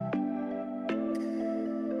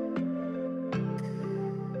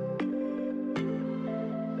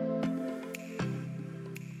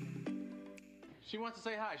She wants to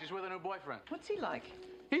say hi. She's with her new boyfriend. What's he like?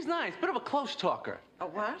 He's nice, bit of a close talker. A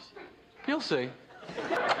what? You'll see.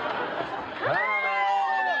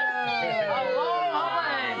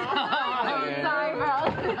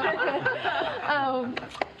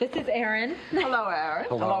 This is Aaron. Hello, Aaron.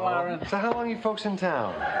 Hello, Aaron. So how long are you folks in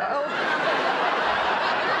town?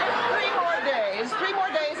 3 more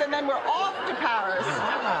days, and then we're off to Paris.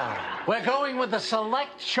 We're going with the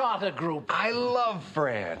Select Charter Group. I love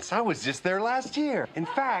France. I was just there last year. In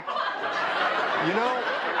fact, you know,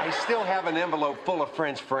 I still have an envelope full of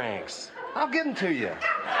French francs. I'll give them to you.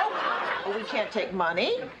 Well, we can't take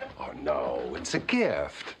money. Oh, no, it's a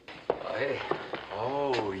gift. Hey.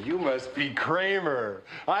 Oh, you must be Kramer.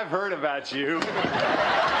 I've heard about you.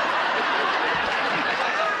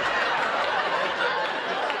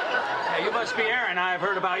 Hey, you must be Aaron. I've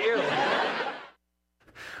heard about you.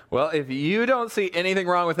 Well, if you don't see anything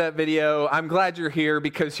wrong with that video, I'm glad you're here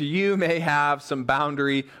because you may have some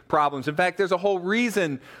boundary problems. In fact, there's a whole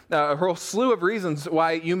slew of reasons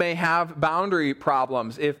why you may have boundary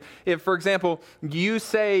problems. If for example, you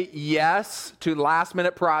say yes to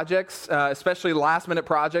last-minute projects, especially last-minute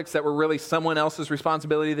projects that were really someone else's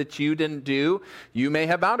responsibility that you didn't do, you may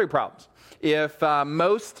have boundary problems. If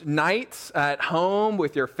most nights at home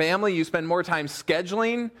with your family, you spend more time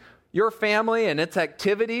scheduling your family and its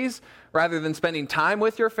activities rather than spending time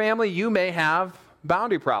with your family, you may have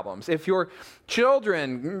boundary problems. If your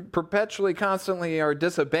children perpetually, constantly are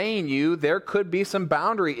disobeying you, there could be some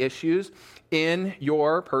boundary issues in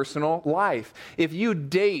your personal life. If you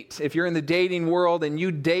date, if you're in the dating world and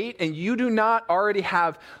you date and you do not already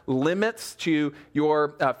have limits to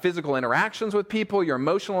your physical interactions with people, your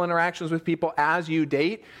emotional interactions with people as you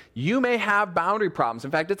date, you may have boundary problems.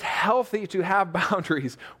 In fact, it's healthy to have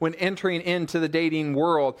boundaries when entering into the dating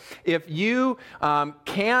world. If you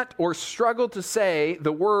can't or struggle to say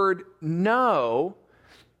the word no,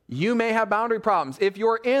 you may have boundary problems. If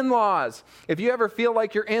your in-laws, if you ever feel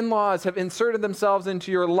like your in-laws have inserted themselves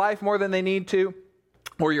into your life more than they need to,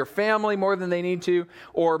 or your family more than they need to,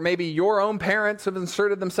 or maybe your own parents have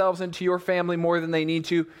inserted themselves into your family more than they need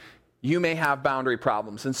to, you may have boundary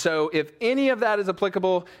problems. And so if any of that is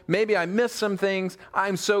applicable, maybe I missed some things,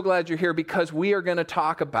 I'm so glad you're here because we are going to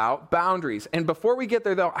talk about boundaries. And before we get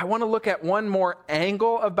there though, I want to look at one more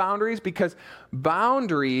angle of boundaries because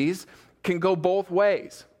boundaries can go both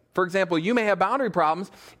ways. For example, you may have boundary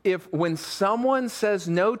problems if when someone says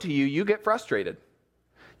no to you, you get frustrated.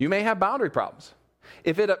 You may have boundary problems.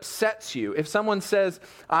 If it upsets you, if someone says,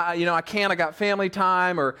 I can't, I got family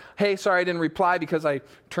time, or, hey, sorry, I didn't reply because I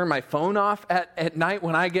turn my phone off at night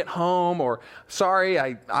when I get home, or, sorry,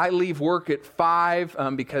 I leave work at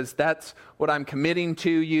 5 because that's what I'm committing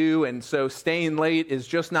to you, and so staying late is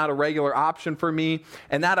just not a regular option for me,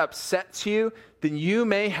 and that upsets you, then you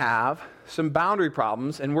may have some boundary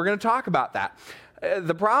problems, and we're going to talk about that.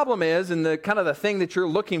 The problem is, and the kind of the thing that you're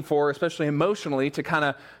looking for, especially emotionally, to kind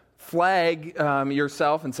of flag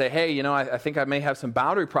yourself and say, hey, I think I may have some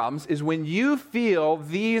boundary problems, is when you feel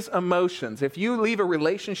these emotions. If you leave a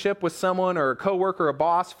relationship with someone or a coworker or a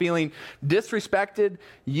boss feeling disrespected,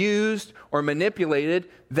 used, or manipulated,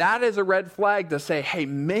 that is a red flag to say, hey,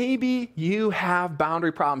 maybe you have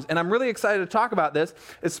boundary problems. And I'm really excited to talk about this,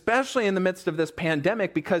 especially in the midst of this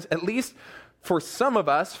pandemic, because at least for some of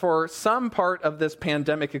us, for some part of this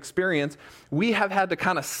pandemic experience, we have had to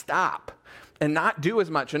kind of stop and not do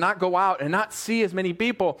as much and not go out and not see as many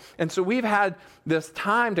people. And so we've had this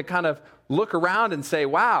time to kind of look around and say,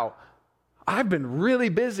 wow, I've been really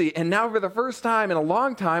busy. And now for the first time in a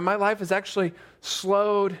long time, my life has actually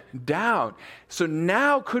slowed down. So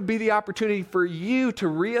now could be the opportunity for you to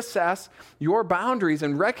reassess your boundaries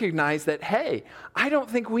and recognize that, hey, I don't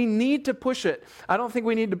think we need to push it. I don't think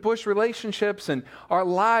we need to push relationships and our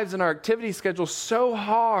lives and our activity schedule so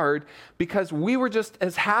hard because we were just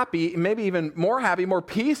as happy, maybe even more happy, more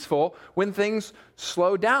peaceful when things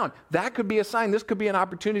slowed down. That could be a sign. This could be an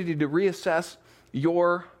opportunity to reassess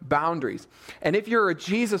your boundaries. And if you're a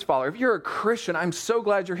Jesus follower, if you're a Christian, I'm so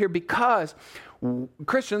glad you're here because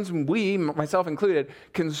Christians, we, myself included,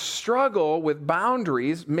 can struggle with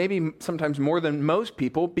boundaries, maybe sometimes more than most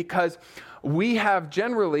people, because we have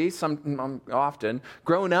generally, often,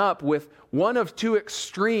 grown up with one of two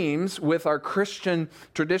extremes with our Christian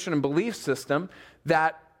tradition and belief system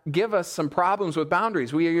that give us some problems with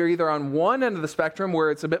boundaries. We are either on one end of the spectrum where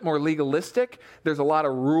it's a bit more legalistic, there's a lot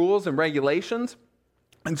of rules and regulations,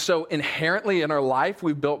 And so inherently in our life,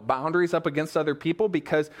 we've built boundaries up against other people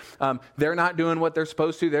because they're not doing what they're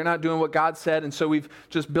supposed to. They're not doing what God said. And so we've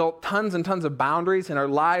just built tons and tons of boundaries in our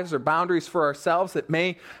lives, or boundaries for ourselves that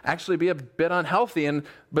may actually be a bit unhealthy.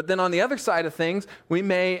 But then on the other side of things, we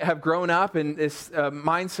may have grown up in this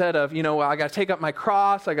mindset of, well, I got to take up my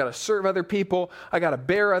cross. I got to serve other people. I got to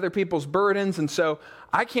bear other people's burdens. And so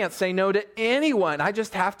I can't say no to anyone. I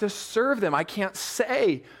just have to serve them. I can't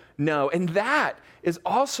say no. And that is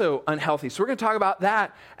also unhealthy. So we're going to talk about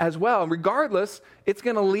that as well. And regardless, it's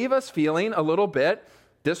going to leave us feeling a little bit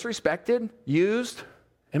disrespected, used,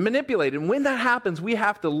 and manipulated. And when that happens, we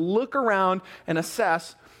have to look around and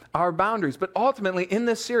assess our boundaries. But ultimately, in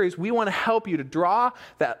this series, we want to help you to draw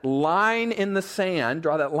that line in the sand,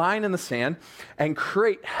 and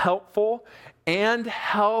create helpful and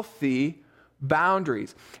healthy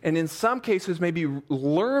boundaries. And in some cases, maybe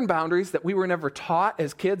learn boundaries that we were never taught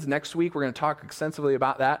as kids. Next week, we're going to talk extensively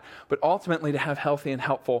about that, but ultimately to have healthy and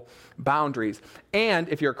helpful boundaries. And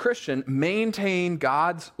if you're a Christian, maintain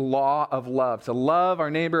God's law of love, to love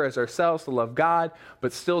our neighbor as ourselves, to love God,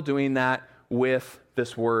 but still doing that with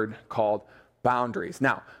this word called boundaries.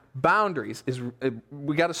 Now, boundaries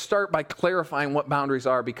we got to start by clarifying what boundaries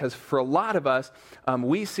are, because for a lot of us,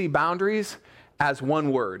 we see boundaries as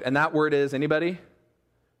one word, and that word is, anybody?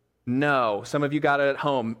 No. Some of you got it at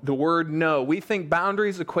home. The word no. We think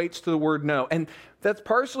boundaries equates to the word no, and that's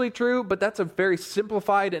partially true, but that's a very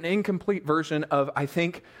simplified and incomplete version of, I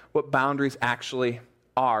think, what boundaries actually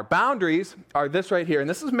are. Boundaries are this right here, and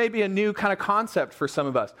this is maybe a new kind of concept for some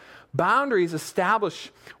of us. Boundaries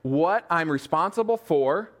establish what I'm responsible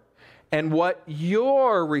for and what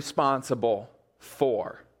you're responsible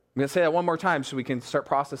for. I'm going to say that one more time so we can start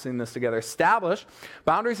processing this together.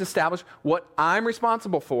 Boundaries establish what I'm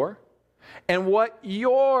responsible for and what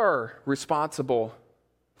you're responsible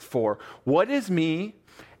for. What is me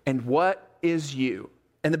and what is you?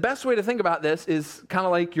 And the best way to think about this is kind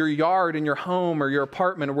of like your yard in your home or your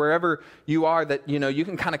apartment or wherever you are, that you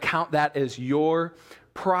can kind of count that as your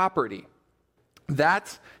property.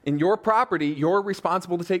 That's in your property, you're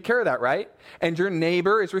responsible to take care of that, right? And your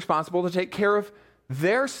neighbor is responsible to take care of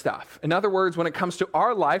their stuff. In other words, when it comes to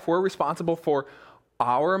our life, we're responsible for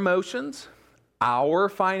our emotions, our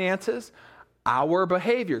finances, our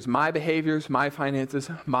behaviors, my finances,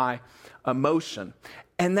 my emotion.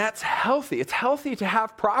 And that's healthy. It's healthy to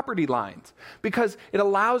have property lines because it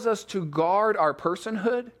allows us to guard our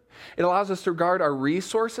personhood. It allows us to guard our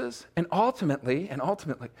resources and ultimately,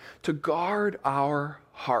 to guard our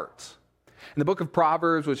hearts. In the book of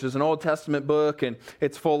Proverbs, which is an Old Testament book, and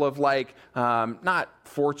it's full of not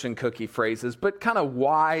fortune cookie phrases, but kind of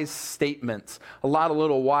wise statements, a lot of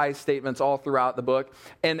little wise statements all throughout the book.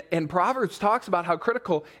 And Proverbs talks about how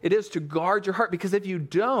critical it is to guard your heart, because if you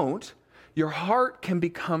don't, your heart can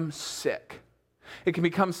become sick. It can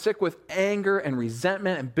become sick with anger and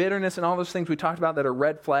resentment and bitterness and all those things we talked about that are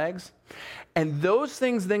red flags. And those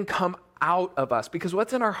things then come out of us, because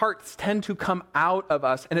what's in our hearts tend to come out of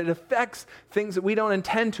us, and it affects things that we don't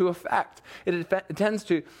intend to affect. It tends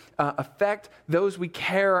to affect those we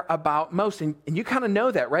care about most. And you kind of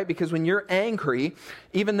know that, right? Because when you're angry,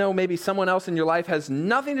 even though maybe someone else in your life has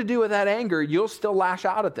nothing to do with that anger, you'll still lash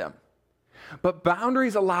out at them. But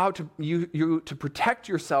boundaries allow you to protect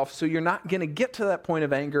yourself so you're not going to get to that point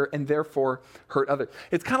of anger and therefore hurt others.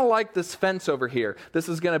 It's kind of like this fence over here. This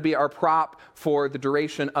is going to be our prop for the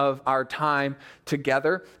duration of our time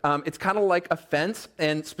together. It's kind of like a fence,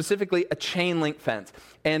 and specifically a chain link fence.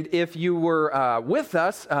 And if you were with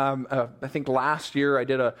us, I think last year I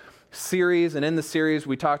did a series, and in the series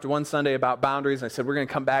we talked one Sunday about boundaries, and I said we're going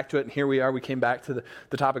to come back to it, and here we are. We came back to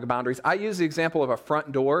the topic of boundaries. I use the example of a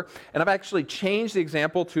front door, and I've actually changed the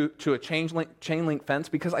example to a chain link fence,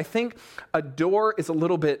 because I think a door is a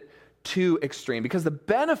little bit too extreme, because the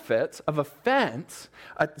benefits of a fence,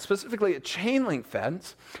 specifically a chain link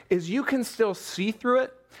fence, is you can still see through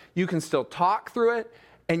it, you can still talk through it,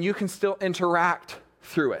 and you can still interact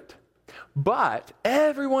through it. But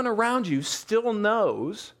everyone around you still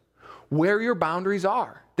knows where your boundaries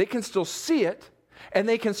are. They can still see it, and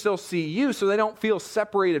they can still see you, so they don't feel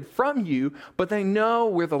separated from you, but they know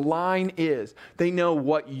where the line is. They know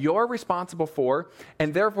what you're responsible for,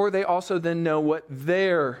 and therefore they also then know what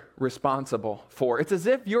they're responsible for. It's as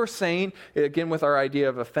if you're saying, again with our idea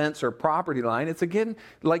of a fence or property line, it's again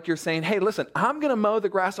like you're saying, hey, listen, I'm going to mow the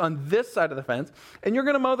grass on this side of the fence, and you're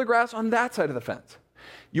going to mow the grass on that side of the fence.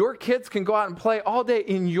 Your kids can go out and play all day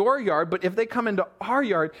in your yard, but if they come into our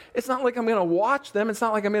yard, it's not like I'm going to watch them. It's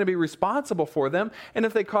not like I'm going to be responsible for them. And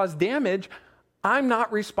if they cause damage, I'm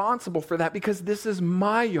not responsible for that, because this is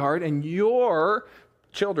my yard and you're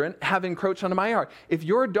children have encroached onto my yard. If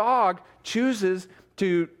your dog chooses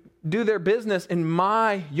to do their business in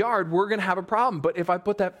my yard, we're going to have a problem. But if I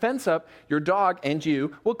put that fence up, your dog and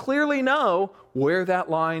you will clearly know where that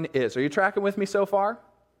line is. Are you tracking with me so far?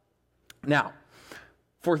 Now,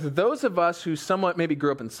 for those of us who somewhat maybe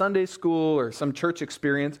grew up in Sunday school or some church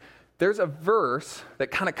experience, there's a verse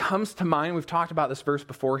that kind of comes to mind. We've talked about this verse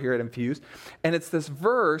before here at Infused. And it's this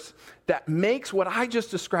verse that makes what I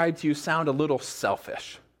just described to you sound a little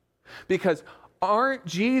selfish. Because aren't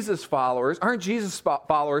Jesus followers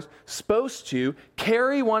supposed to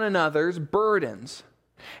carry one another's burdens?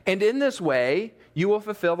 And in this way, you will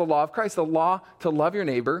fulfill the law of Christ, the law to love your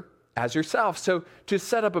neighbor as yourself. So to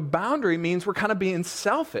set up a boundary means we're kind of being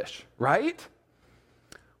selfish, right?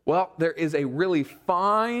 Well, there is a really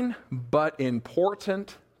fine but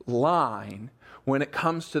important line when it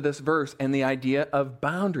comes to this verse and the idea of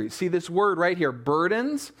boundaries. See this word right here,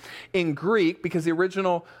 burdens, in Greek, because the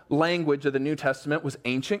original language of the New Testament was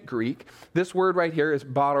ancient Greek. This word right here is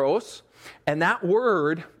baros, and that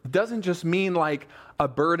word doesn't just mean like a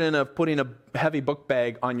burden of putting a heavy book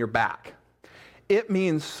bag on your back. It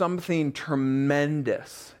means something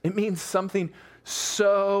tremendous. It means something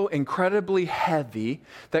so incredibly heavy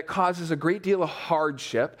that causes a great deal of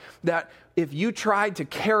hardship, that if you tried to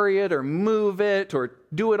carry it or move it or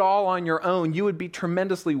do it all on your own, you would be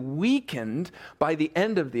tremendously weakened by the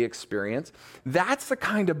end of the experience. That's the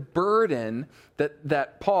kind of burden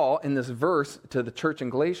that Paul, in this verse to the church in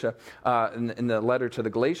Galatia, in the letter to the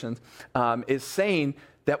Galatians, is saying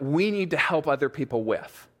that we need to help other people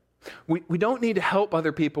with. We don't need to help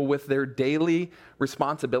other people with their daily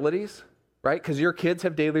responsibilities, right? Because your kids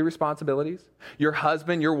have daily responsibilities. Your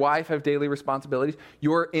husband, your wife have daily responsibilities.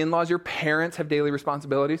 Your in-laws, your parents have daily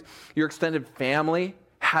responsibilities. Your extended family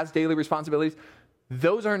has daily responsibilities.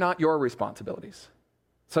 Those are not your responsibilities.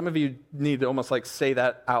 Some of you need to almost like say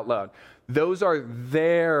that out loud. Those are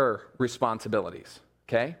their responsibilities,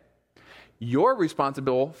 okay? You're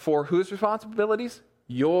responsible for whose responsibilities?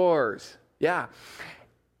 Yours. Yeah.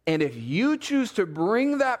 And if you choose to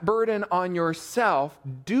bring that burden on yourself,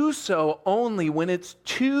 do so only when it's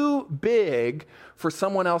too big for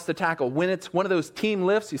someone else to tackle. When it's one of those team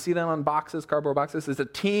lifts, you see them on boxes, cardboard boxes, it's a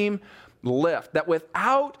team lift. That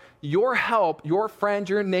without your help, your friend,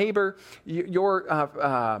 your neighbor,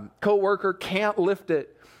 your coworker can't lift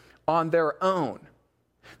it on their own.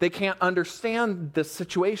 They can't understand the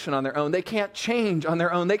situation on their own. They can't change on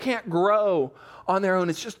their own. They can't grow on their own.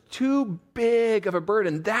 It's just too big of a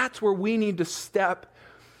burden. That's where we need to step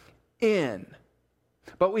in.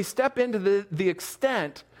 But we step into the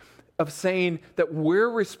extent of saying that we're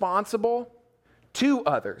responsible to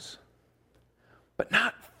others, but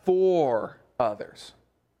not for others.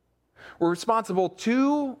 We're responsible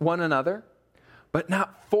to one another, but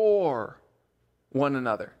not for one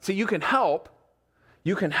another. See, you can help,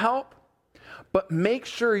 but make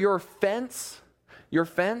sure your fence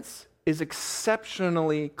is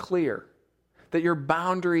exceptionally clear, that your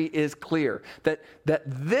boundary is clear, that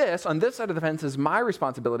this, on this side of the fence, is my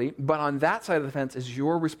responsibility, but on that side of the fence is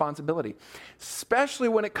your responsibility, especially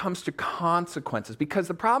when it comes to consequences, because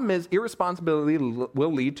the problem is irresponsibility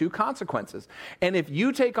will lead to consequences. And if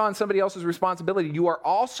you take on somebody else's responsibility, you are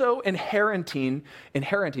also inheriting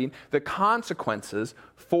the consequences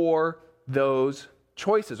for those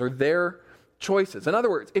choices or their choices. In other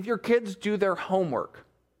words, if your kids do their homework,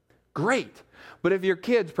 great. But if your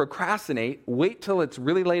kids procrastinate, wait till it's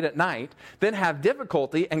really late at night, then have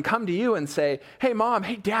difficulty and come to you and say, hey, mom,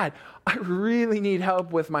 hey, dad, I really need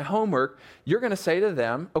help with my homework, you're going to say to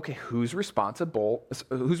them, okay, who's responsible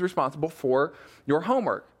for your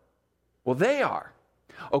homework? Well, they are.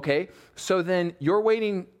 Okay, so then you're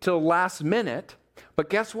waiting till last minute, but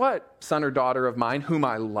guess what, son or daughter of mine, whom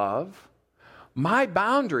I love? My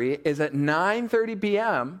boundary is at 9:30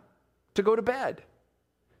 p.m. to go to bed.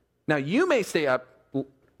 Now, you may stay up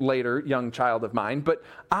later, young child of mine, but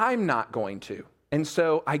I'm not going to. And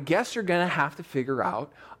so I guess you're going to have to figure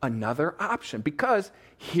out another option, because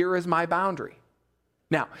here is my boundary.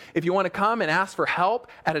 Now, if you want to come and ask for help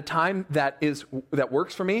at a time that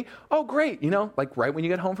works for me, oh, great. Like right when you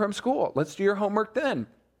get home from school, let's do your homework then.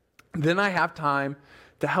 Then I have time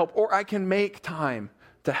to help, or I can make time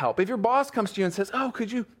to help. If your boss comes to you and says, oh,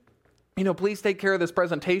 could you please take care of this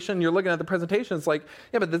presentation. You're looking at the presentation. It's like,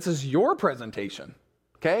 yeah, but this is your presentation,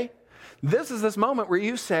 okay? This is this moment where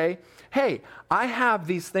you say, hey, I have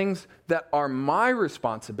these things that are my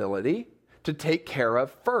responsibility to take care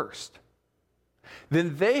of first.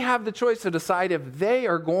 Then they have the choice to decide if they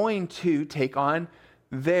are going to take on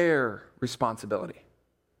their responsibility.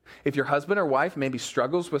 If your husband or wife maybe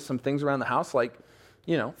struggles with some things around the house, like,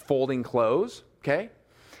 folding clothes, okay?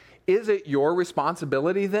 is it your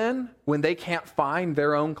responsibility then when they can't find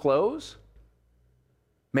their own clothes?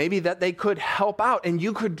 Maybe that they could help out and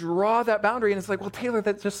you could draw that boundary. And it's like, well, Taylor,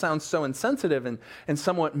 that just sounds so insensitive and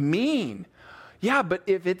somewhat mean. Yeah, but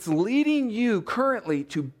if it's leading you currently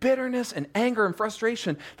to bitterness and anger and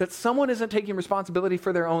frustration that someone isn't taking responsibility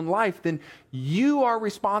for their own life, then you are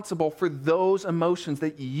responsible for those emotions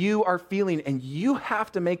that you are feeling, and you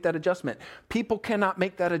have to make that adjustment. People cannot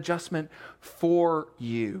make that adjustment for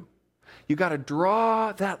you. You got to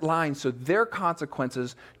draw that line so their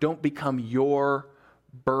consequences don't become your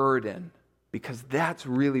burden, because that's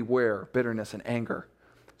really where bitterness and anger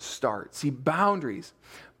start. See, boundaries,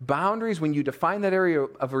 when you define that area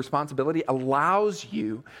of responsibility, allows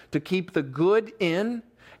you to keep the good in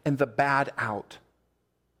and the bad out.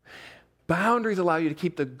 Boundaries allow you to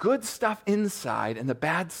keep the good stuff inside and the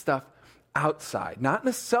bad stuff outside, not in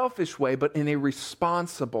a selfish way, but in a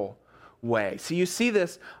responsible way. So you see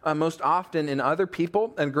this most often in other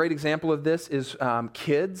people. And a great example of this is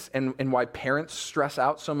kids and why parents stress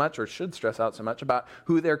out so much, or should stress out so much, about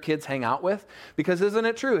who their kids hang out with. Because isn't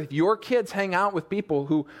it true? If your kids hang out with people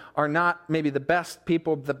who are not maybe the best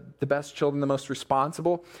people, the best children, the most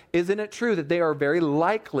responsible, isn't it true that they are very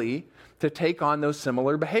likely to take on those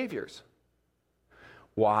similar behaviors?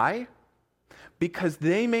 Why? Because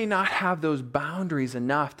they may not have those boundaries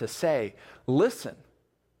enough to say, listen,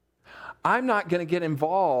 I'm not going to get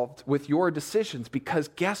involved with your decisions, because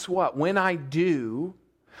guess what? When I do,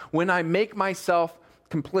 when I make myself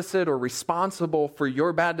complicit or responsible for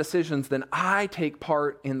your bad decisions, then I take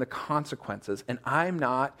part in the consequences, and I'm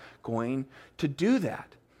not going to do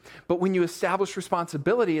that. But when you establish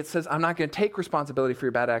responsibility, it says, I'm not going to take responsibility for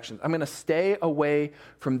your bad actions. I'm going to stay away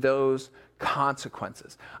from those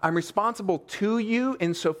consequences. I'm responsible to you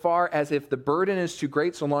insofar as if the burden is too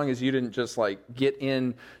great, so long as you didn't just get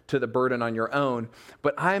into the burden on your own.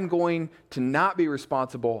 But I'm going to not be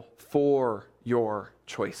responsible for your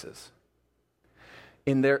choices.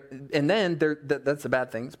 That's the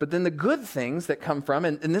bad things. But then the good things that come from,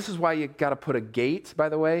 and this is why you got to put a gate, by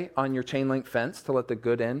the way, on your chain link fence to let the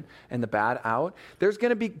good in and the bad out. There's going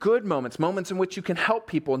to be good moments in which you can help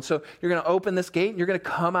people. And so you're going to open this gate and you're going to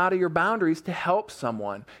come out of your boundaries to help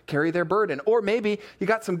someone carry their burden. Or maybe you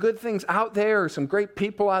got some good things out there or some great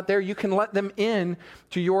people out there. You can let them in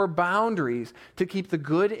to your boundaries to keep the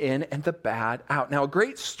good in and the bad out. Now, a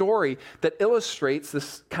great story that illustrates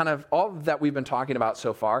this kind of all that we've been talking about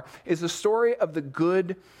so far is the story of the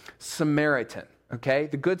Good Samaritan. Okay,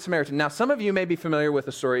 the Good Samaritan. Now, some of you may be familiar with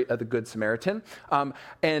the story of the Good Samaritan.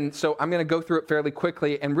 And so I'm going to go through it fairly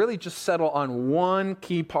quickly and really just settle on one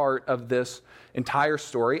key part of this entire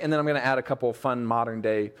story. And then I'm going to add a couple of fun modern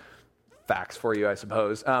day facts for you, I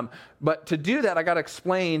suppose. But to do that, I got to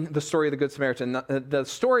explain the story of the Good Samaritan. The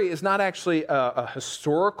story is not actually a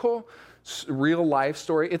historical real life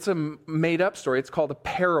story. It's a made up story. It's called a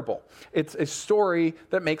parable. It's a story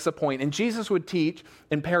that makes a point. And Jesus would teach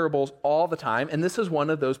in parables all the time. And this is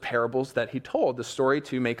one of those parables that he told, the story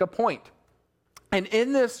to make a point. And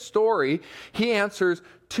in this story, he answers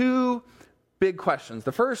two big questions.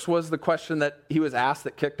 The first was the question that he was asked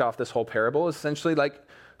that kicked off this whole parable, essentially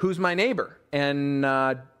who's my neighbor? And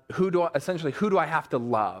who do I have to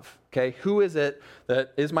love? Okay, who is it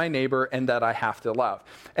that is my neighbor and that I have to love?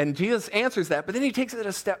 And Jesus answers that, but then he takes it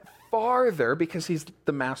a step farther because he's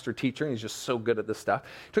the master teacher and he's just so good at this stuff.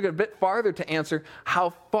 He took it a bit farther to answer,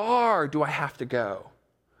 how far do I have to go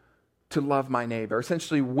to love my neighbor?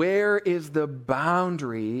 Essentially, where is the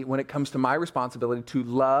boundary when it comes to my responsibility to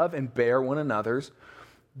love and bear one another's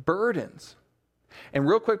burdens? And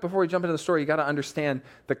real quick, before we jump into the story, you got to understand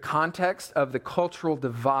the context of the cultural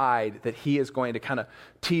divide that he is going to kind of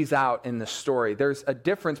tease out in this story. There's a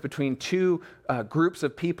difference between two groups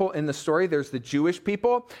of people in the story. There's the Jewish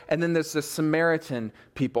people, and then there's the Samaritan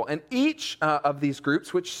people. And each of these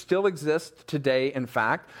groups, which still exist today, in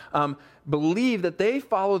fact, believe that they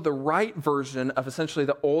follow the right version of essentially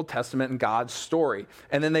the Old Testament and God's story.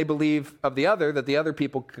 And then they believe of the other, that the other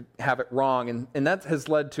people could have it wrong. And that has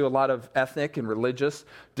led to a lot of ethnic and religious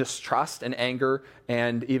distrust and anger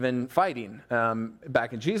and even fighting.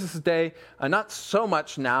 Back in Jesus' day, not so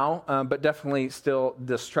much now, but definitely still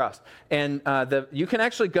distrust. And you can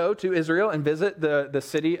actually go to Israel and visit the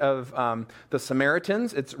city of the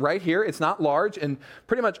Samaritans. It's right here. It's not large. And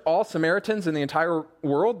pretty much all Samaritans in the entire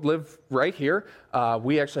world live right here.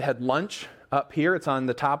 We actually had lunch up here. It's on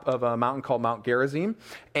the top of a mountain called Mount Gerizim.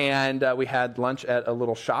 And we had lunch at a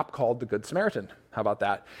little shop called the Good Samaritan. How about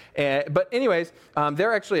that? But anyways,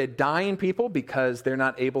 they're actually a dying people because they're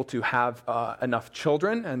not able to have enough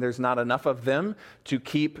children, and there's not enough of them to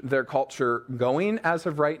keep their culture going as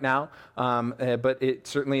of right now. But it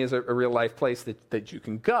certainly is a real life place that you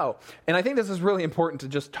can go. And I think this is really important to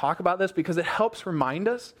just talk about this because it helps remind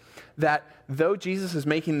us that though Jesus is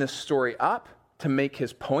making this story up to make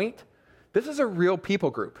his point, this is a real people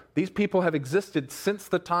group. These people have existed since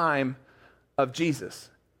the time of Jesus,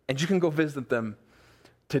 and you can go visit them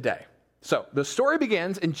today. So the story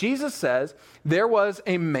begins, and Jesus says there was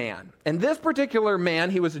a man. And this particular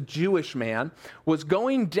man, he was a Jewish man, was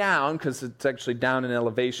going down, because it's actually down in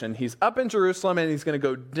elevation. He's up in Jerusalem, and he's going to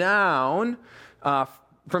go down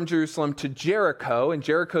from Jerusalem to Jericho, and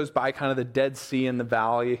Jericho's by kind of the Dead Sea in the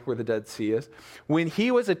valley where the Dead Sea is, when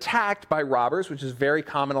he was attacked by robbers, which is very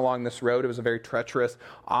common along this road. It was a very treacherous,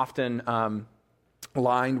 often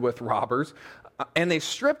lined with robbers, and they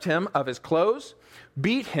stripped him of his clothes,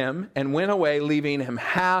 beat him, and went away, leaving him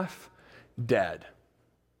half dead.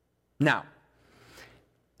 Now,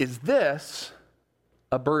 is this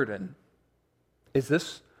a burden? Is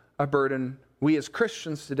this a burden we as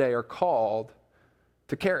Christians today are called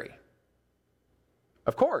to carry?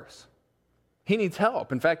 Of course. He needs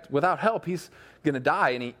help. In fact, without help, he's going to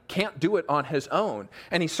die, and he can't do it on his own.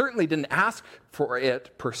 And he certainly didn't ask for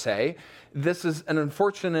it, per se. This is an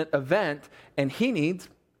unfortunate event, and he needs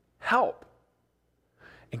help.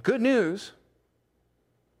 And good news,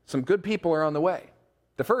 some good people are on the way.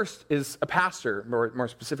 The first is a pastor, more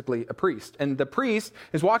specifically a priest. And the priest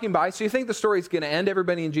is walking by, so you think the story's going to end.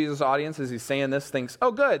 Everybody in Jesus' audience, as he's saying this, thinks,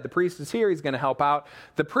 oh good, the priest is here, he's going to help out.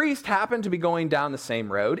 The priest happened to be going down the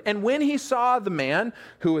same road, and when he saw the man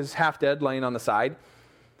who was half dead laying on the side,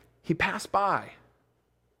 he passed by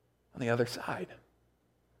on the other side.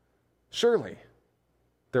 Surely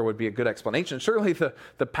there would be a good explanation. Surely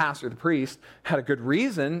the pastor, the priest, had a good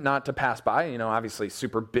reason not to pass by. You know, obviously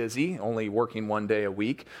super busy, only working one day a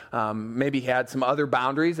week. Maybe he had some other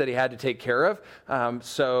boundaries that he had to take care of.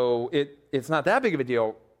 So it's not that big of a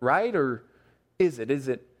deal, right? Or is it? Is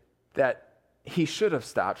it that he should have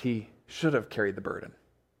stopped? He should have carried the burden.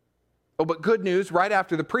 Oh, but good news, right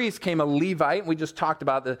after the priest came a Levite. We just talked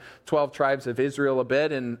about the 12 tribes of Israel a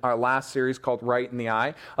bit in our last series called Right in the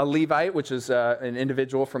Eye. A Levite, which is an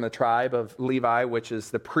individual from the tribe of Levi, which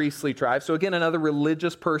is the priestly tribe. So again, another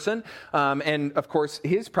religious person. And of course,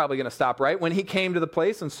 he's probably going to stop right. When he came to the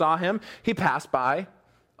place and saw him, he passed by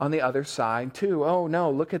on the other side too. Oh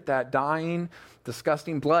no, look at that dying,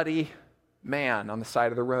 disgusting, bloody man on the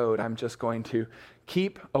side of the road. I'm just going to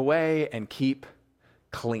keep away and keep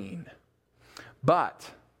clean. But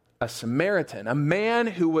a Samaritan, a man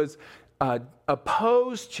who was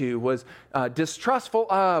opposed to, was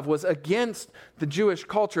distrustful of, was against the Jewish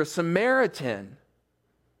culture, a Samaritan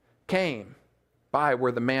came by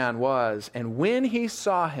where the man was. And when he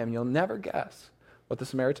saw him, you'll never guess what the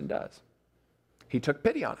Samaritan does. He took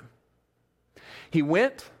pity on him. He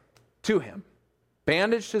went to him,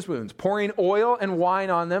 bandaged his wounds, pouring oil and wine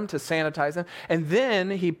on them to sanitize them. And then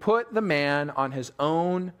he put the man on his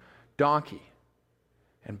own donkey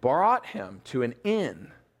and brought him to an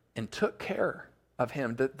inn and took care of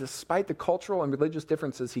him. Despite the cultural and religious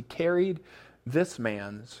differences, he carried this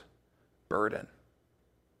man's burden.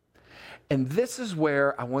 And this is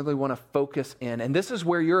where I really want to focus in. And this is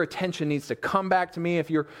where your attention needs to come back to me.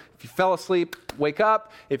 If you fell asleep, wake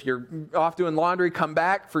up. If you're off doing laundry, come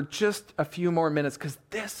back for just a few more minutes, because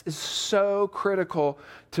this is so critical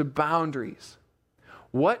to boundaries.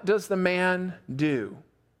 What does the man do?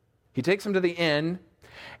 He takes him to the inn,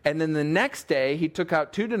 and then the next day he took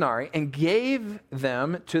out 2 denarii and gave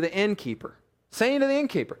them to the innkeeper, saying to the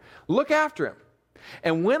innkeeper, look after him,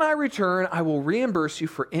 and when I return, I will reimburse you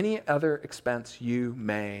for any other expense you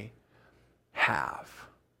may have.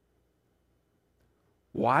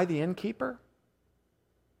 Why the innkeeper?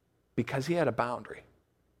 Because he had a boundary.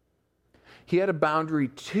 He had a boundary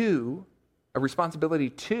to, a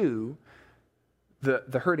responsibility to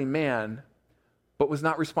the hurting man, but was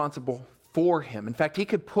not responsible for him. In fact, he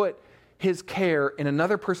could put his care in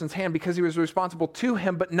another person's hand because he was responsible to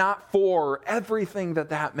him, but not for everything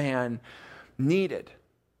that man needed.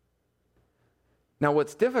 Now,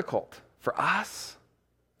 what's difficult for us,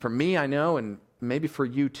 for me, I know, and maybe for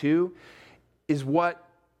you too, is what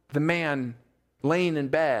the man laying in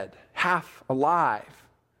bed, half alive,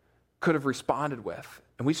 could have responded with.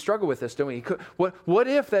 And we struggle with this, don't we? What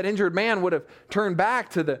if that injured man would have turned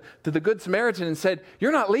back to the Good Samaritan and said,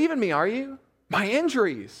 you're not leaving me, are you? My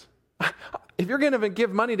injuries. If you're going to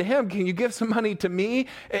give money to him, can you give some money to me?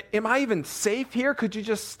 Am I even safe here? Could you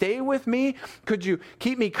just stay with me? Could you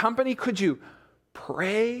keep me company? Could you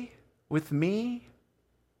pray with me?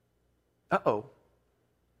 Uh-oh.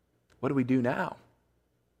 What do we do now?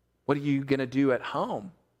 What are you going to do at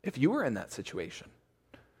home if you were in that situation?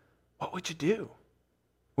 What would you do?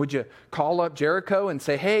 Would you call up Jericho and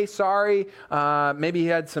say, hey, sorry, maybe he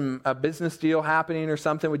had a business deal happening or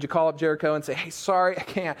something. Would you call up Jericho and say, hey, sorry, I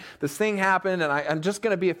can't. This thing happened and I'm just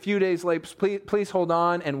going to be a few days late. Please hold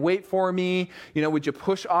on and wait for me. Would you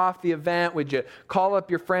push off the event? Would you call up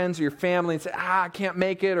your friends or your family and say, I can't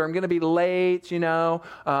make it, or I'm going to be late,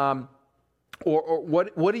 Or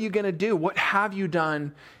what are you going to do? What have you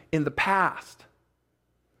done in the past?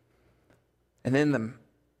 And then the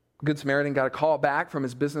Good Samaritan got a call back from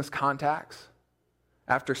his business contacts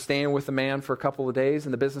after staying with the man for a couple of days,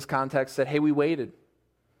 and the business contacts said, hey, we waited.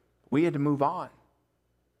 We had to move on.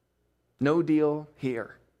 No deal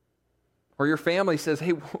here. Or your family says,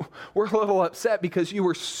 hey, we're a little upset because you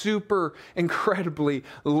were super incredibly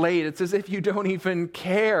late. It's as if you don't even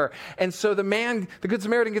care. And so the Good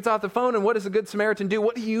Samaritan gets off the phone, and what does the Good Samaritan do?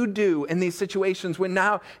 What do you do in these situations when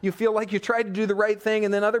now you feel like you tried to do the right thing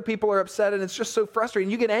and then other people are upset and it's just so frustrating?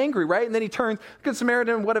 You get angry, right? And then Good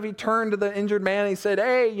Samaritan, what if he turned to the injured man and he said,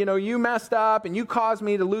 hey, you messed up and you caused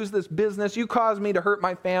me to lose this business. You caused me to hurt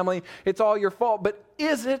my family. It's all your fault. But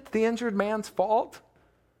is it the injured man's fault?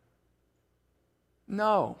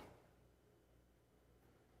 No.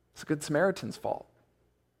 It's the Good Samaritan's fault,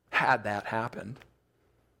 had that happened,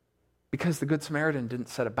 because the Good Samaritan didn't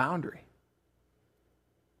set a boundary.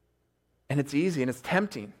 And it's easy and it's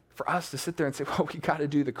tempting for us to sit there and say, well, we got to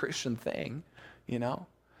do the Christian thing,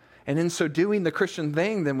 And in so doing the Christian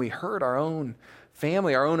thing, then we hurt our own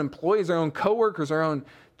family, our own employees, our own coworkers, our own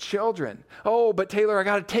children. Oh, but Taylor, I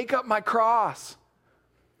got to take up my cross.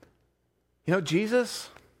 Jesus,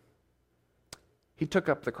 he took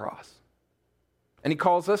up the cross. And he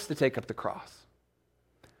calls us to take up the cross.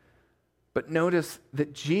 But notice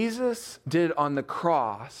that Jesus did on the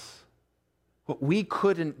cross what we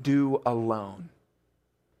couldn't do alone.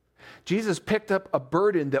 Jesus picked up a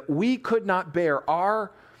burden that we could not bear,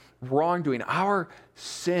 our wrongdoing, our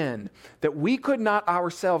sin, that we could not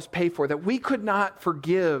ourselves pay for, that we could not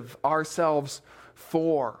forgive ourselves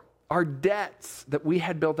for, our debts that we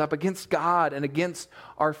had built up against God and against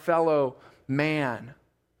our fellow man.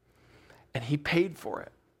 And he paid for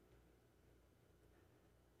it.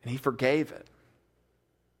 And he forgave it.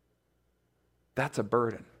 That's a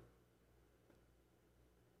burden.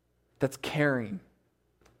 That's caring.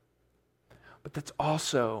 But that's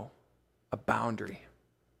also a boundary.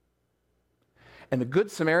 And the Good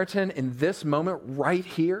Samaritan in this moment right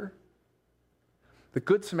here, the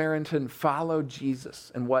Good Samaritan followed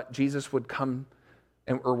Jesus and what Jesus would come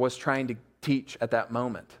or was trying to teach at that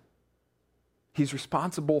moment. He's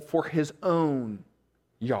responsible for his own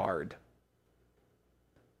yard,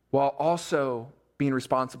 while also being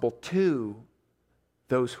responsible to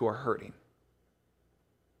those who are hurting.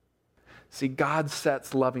 See, God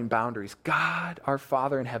sets loving boundaries. God, our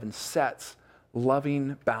Father in heaven, sets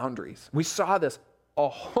loving boundaries. We saw this a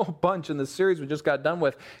whole bunch in the series we just got done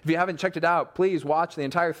with. If you haven't checked it out, please watch the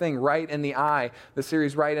entire thing, Right in the Eye, the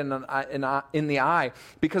series Right in the Eye,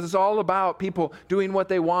 because it's all about people doing what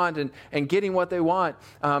they want and getting what they want.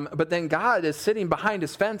 But then God is sitting behind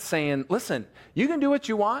his fence saying, listen, you can do what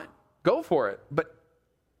you want, go for it, but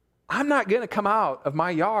I'm not going to come out of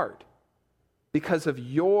my yard because of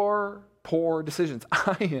your poor decisions.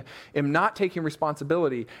 I am not taking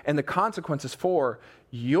responsibility and the consequences for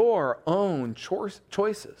your own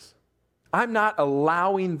choices. I'm not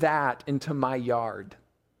allowing that into my yard.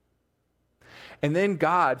 And then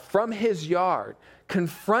God, from his yard,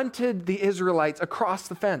 confronted the Israelites across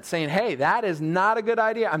the fence, saying, hey, that is not a good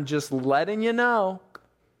idea. I'm just letting you know.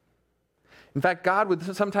 In fact, God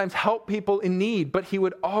would sometimes help people in need, but he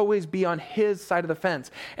would always be on his side of the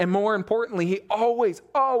fence. And more importantly, he always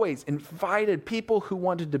invited people who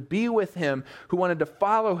wanted to be with him, who wanted to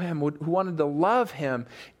follow him, who wanted to love him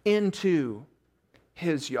into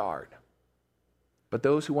his yard. But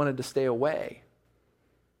those who wanted to stay away,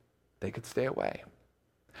 they could stay away.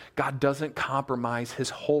 God doesn't compromise his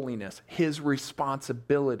holiness, his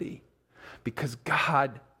responsibility, because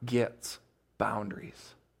God gets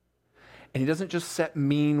boundaries. And he doesn't just set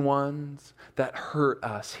mean ones that hurt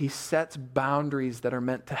us. He sets boundaries that are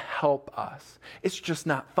meant to help us. It's just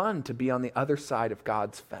not fun to be on the other side of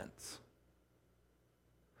God's fence.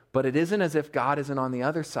 But it isn't as if God isn't on the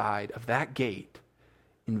other side of that gate,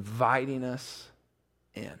 inviting us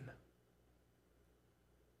in.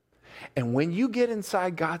 And when you get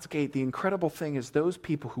inside God's gate, the incredible thing is those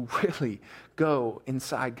people who really go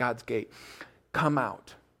inside God's gate come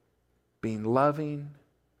out being loving,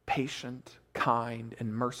 patient, kind,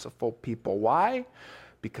 and merciful people. Why?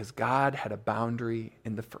 because God had a boundary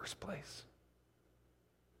in the first place.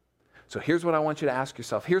 So here's what I want you to ask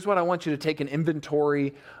yourself. Here's what I want you to take an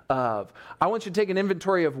inventory of. I want you to take an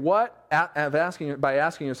inventory of by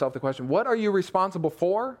asking yourself the question, what are you responsible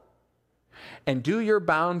for? And do your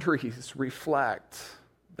boundaries reflect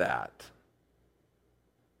that?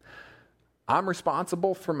 I'm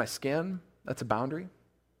responsible for my skin. That's a boundary.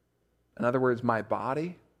 In other words, my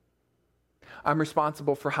body. I'm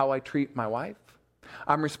responsible for how I treat my wife.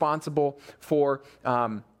 I'm responsible for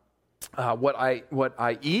what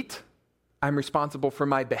I eat. I'm responsible for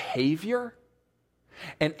my behavior.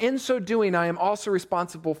 And in so doing, I am also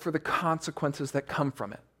responsible for the consequences that come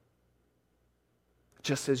from it,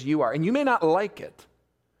 just as you are. And you may not like it,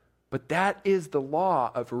 but that is the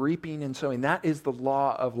law of reaping and sowing. That is the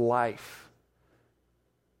law of life.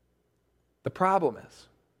 The problem is,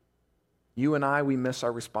 you and I, we miss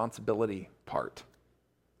our responsibility part,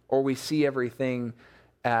 or we see everything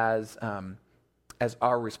as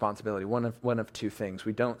our responsibility. One of two things.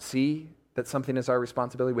 We don't see that something is our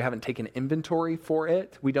responsibility. We haven't taken inventory for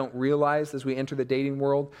it. We don't realize as we enter the dating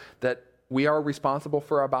world that we are responsible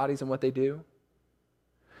for our bodies and what they do.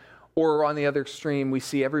 Or on the other extreme, we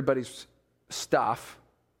see everybody's stuff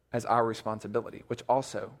as our responsibility, which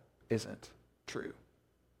also isn't true.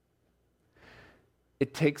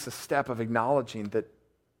 It takes a step of acknowledging that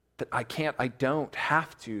I don't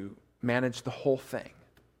have to manage the whole thing.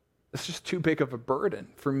 It's just too big of a burden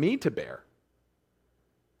for me to bear.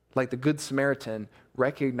 Like the Good Samaritan,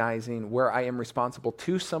 recognizing where I am responsible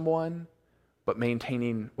to someone, but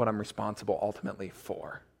maintaining what I'm responsible ultimately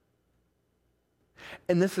for.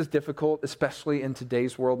 And this is difficult, especially in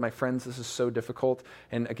today's world. My friends, this is so difficult.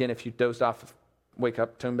 And again, if you dozed off, wake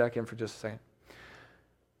up, tune back in for just a second.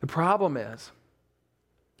 The problem is,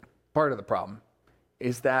 part of the problem,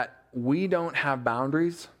 is that we don't have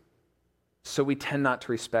boundaries, so we tend not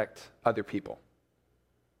to respect other people's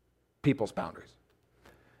boundaries.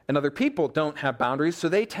 And other people don't have boundaries, so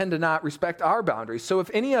they tend to not respect our boundaries. So if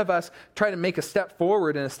any of us try to make a step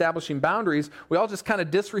forward in establishing boundaries, we all just kind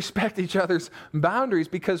of disrespect each other's boundaries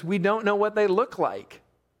because we don't know what they look like.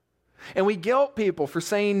 And we guilt people for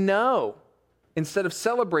saying no instead of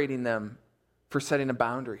celebrating them for setting a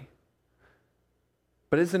boundary.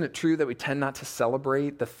 But isn't it true that we tend not to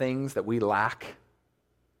celebrate the things that we lack?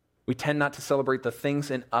 We tend not to celebrate the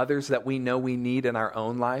things in others that we know we need in our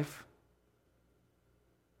own life.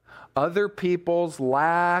 Other people's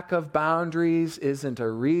lack of boundaries isn't a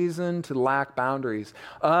reason to lack boundaries.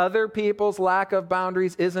 Other people's lack of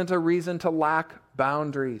boundaries isn't a reason to lack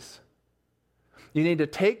boundaries. You need to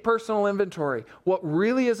take personal inventory. What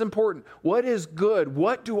really is important? What is good?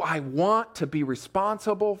 What do I want to be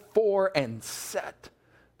responsible for? And set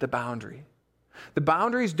the boundary. The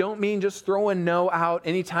boundaries don't mean just throwing no out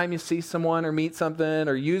anytime you see someone or meet something,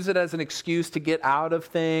 or use it as an excuse to get out of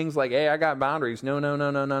things like, hey, I got boundaries. No.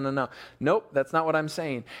 Nope, that's not what I'm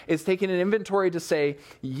saying. It's taking an inventory to say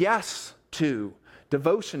yes to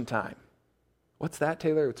devotion time. What's that,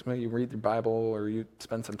 Taylor? It's when you read your Bible or you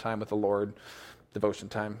spend some time with the Lord. Devotion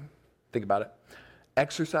time. Think about it.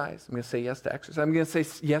 Exercise. I'm going to say yes to exercise. I'm going to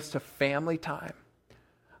say yes to family time.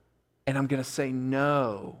 And I'm going to say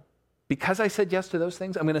no. Because I said yes to those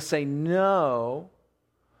things, I'm going to say no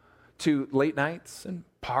to late nights and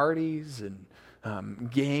parties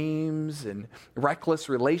and games and reckless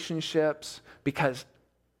relationships, because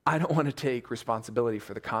I don't want to take responsibility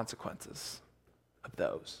for the consequences of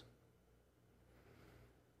those.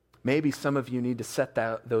 Maybe some of you need to set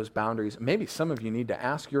those boundaries. Maybe some of you need to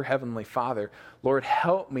ask your Heavenly Father, Lord,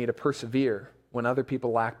 help me to persevere when other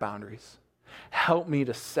people lack boundaries. Help me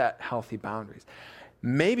to set healthy boundaries.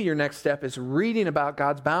 Maybe your next step is reading about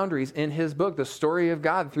God's boundaries in His book, the story of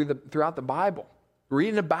God throughout the Bible.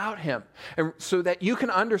 Reading about Him, and so that you can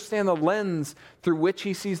understand the lens through which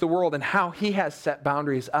He sees the world and how He has set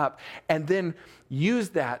boundaries up, and then use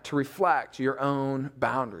that to reflect your own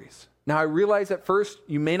boundaries. Now, I realize at first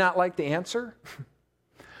you may not like the answer,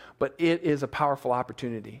 but it is a powerful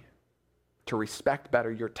opportunity to respect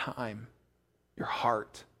better your time, your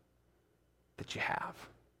heart that you have.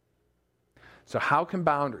 So how can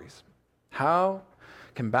boundaries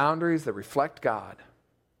that reflect God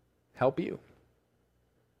help you?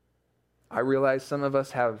 I realize some of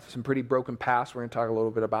us have some pretty broken past. We're going to talk a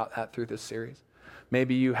little bit about that through this series.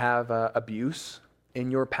 Maybe you have abuse in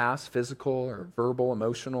your past, physical or verbal,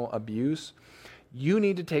 emotional abuse. You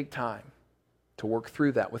need to take time to work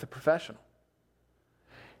through that with a professional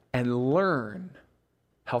and learn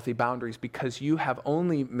healthy boundaries, because you have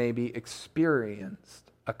only maybe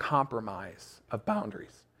experienced a compromise of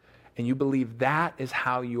boundaries. and you believe that is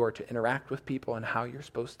how you are to interact with people and how you're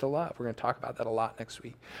supposed to love. We're going to talk about that a lot next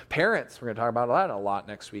week. Parents, we're going to talk about that a lot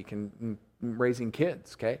next week in raising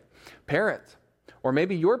kids, okay? Parents, or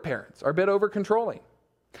maybe your parents are a bit over controlling,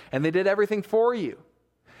 and they did everything for you.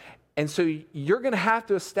 And so you're going to have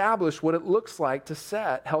to establish what it looks like to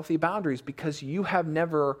set healthy boundaries because you have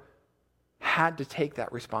never had to take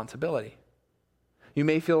that responsibility. You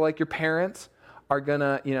may feel like your parents are going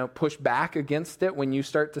to, push back against it when you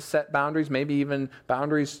start to set boundaries, maybe even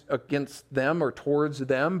boundaries against them or towards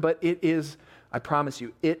them, but it is, I promise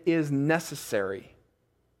you, it is necessary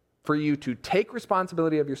for you to take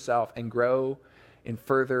responsibility of yourself and grow in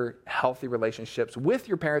further healthy relationships with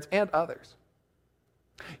your parents and others.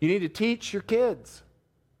 You need to teach your kids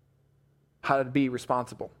how to be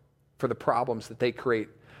responsible for the problems that they create,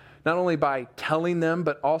 not only by telling them,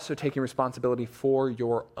 but also taking responsibility for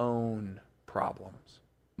your own problems.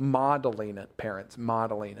 Modeling it, parents,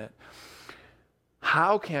 modeling it.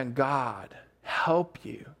 How can God help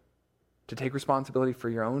you to take responsibility for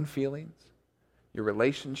your own feelings, your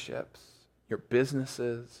relationships, your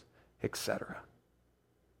businesses, etc.?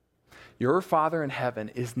 Your Father in heaven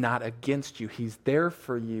is not against you. He's there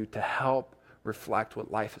for you to help reflect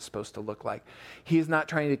what life is supposed to look like. He is not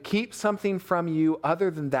trying to keep something from you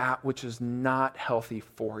other than that which is not healthy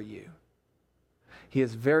for you. He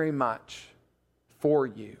is very much for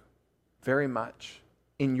you, very much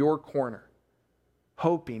in your corner,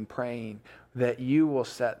 hoping, praying that you will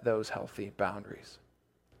set those healthy boundaries.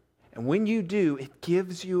 And when you do, it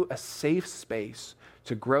gives you a safe space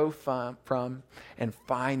to grow from and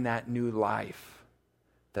find that new life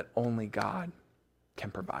that only God can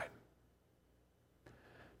provide.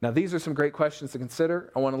 Now, these are some great questions to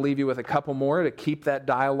consider. I want to leave you with a couple more to keep that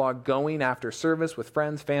dialogue going after service with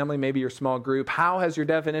friends, family, maybe your small group. How has your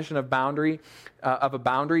definition of a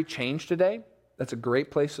boundary changed today? That's a great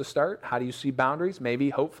place to start. How do you see boundaries? Maybe,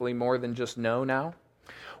 hopefully, more than just no now.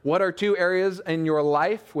 What are 2 areas in your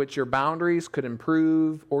life which your boundaries could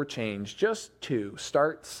improve or change? Just 2.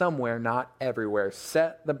 Start somewhere, not everywhere.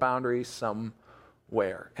 Set the boundaries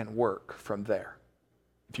somewhere and work from there.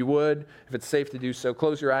 If you would, if it's safe to do so,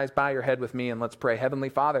 close your eyes, bow your head with me, and let's pray. Heavenly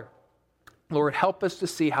Father, Lord, help us to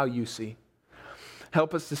see how you see.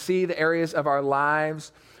 Help us to see the areas of our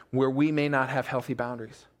lives where we may not have healthy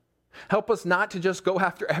boundaries. Help us not to just go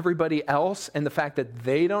after everybody else and the fact that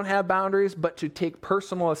they don't have boundaries, but to take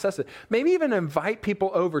personal assessment. Maybe even invite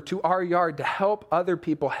people over to our yard to help other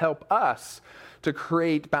people help us to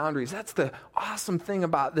create boundaries. That's the awesome thing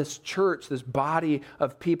about this church, this body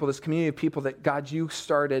of people, this community of people that God, you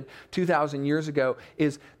started 2,000 years ago,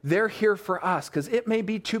 is they're here for us because it may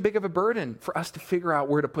be too big of a burden for us to figure out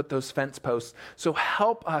where to put those fence posts. So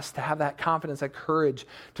help us to have that confidence, that courage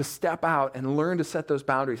to step out and learn to set those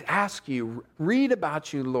boundaries. Ask you, read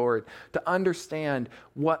about you, Lord, to understand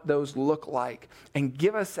what those look like and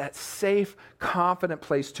give us that safe, confident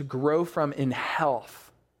place to grow from in health.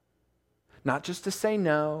 Not just to say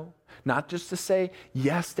no, not just to say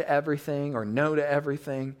yes to everything or no to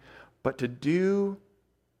everything, but to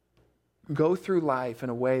go through life in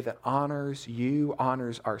a way that honors you,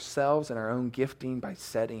 honors ourselves and our own gifting by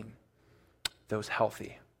setting those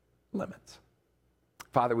healthy limits.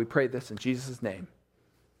 Father, we pray this in Jesus' name.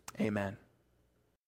 Amen.